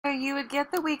you would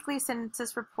get the weekly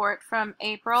census report from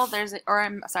April.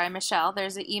 Michelle.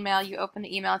 There's an email. You open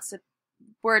the email. It's a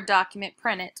Word document.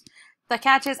 Print it. The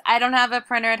catch is I don't have a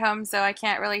printer at home, so I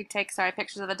can't really take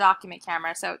pictures of the document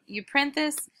camera. So you print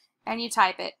this and you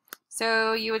type it.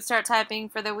 So you would start typing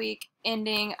for the week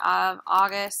ending of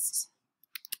August.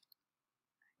 I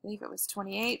believe it was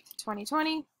 28th,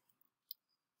 2020.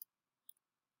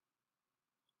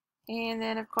 And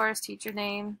then, of course, teacher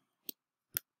name.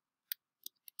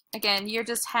 Again, you're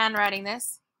just handwriting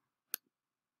this.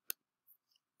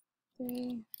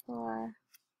 3, 4,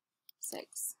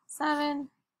 6, 7.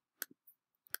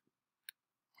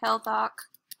 Health doc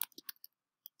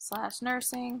 /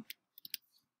 nursing.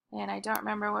 And I don't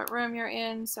remember what room you're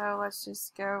in, so let's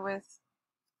just go with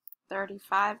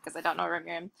 35 because I don't know what room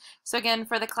you're in. So again,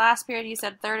 for the class period, you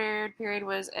said third period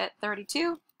was at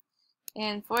 32,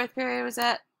 and fourth period was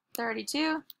at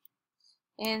 32,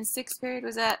 and sixth period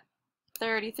was at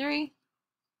 33.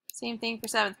 Same thing for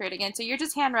seventh period again. So you're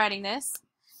just handwriting this,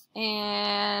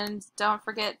 and don't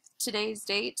forget today's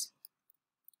date.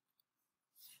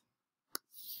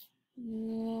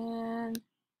 And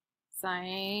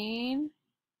sign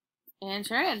and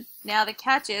turn. Now the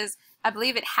catch is, I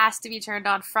believe it has to be turned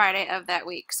on Friday of that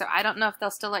week. So I don't know if they'll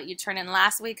still let you turn in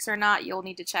last week's or not. You'll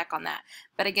need to check on that.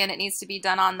 But again, it needs to be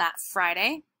done on that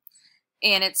Friday.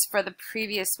 And it's for the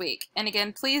previous week. And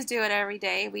again, please do it every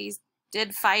day. We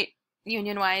did fight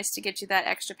union-wise to get you that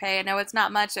extra pay. I know it's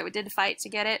not much, but we did fight to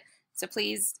get it. So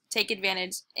please take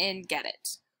advantage and get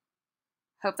it.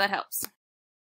 Hope that helps.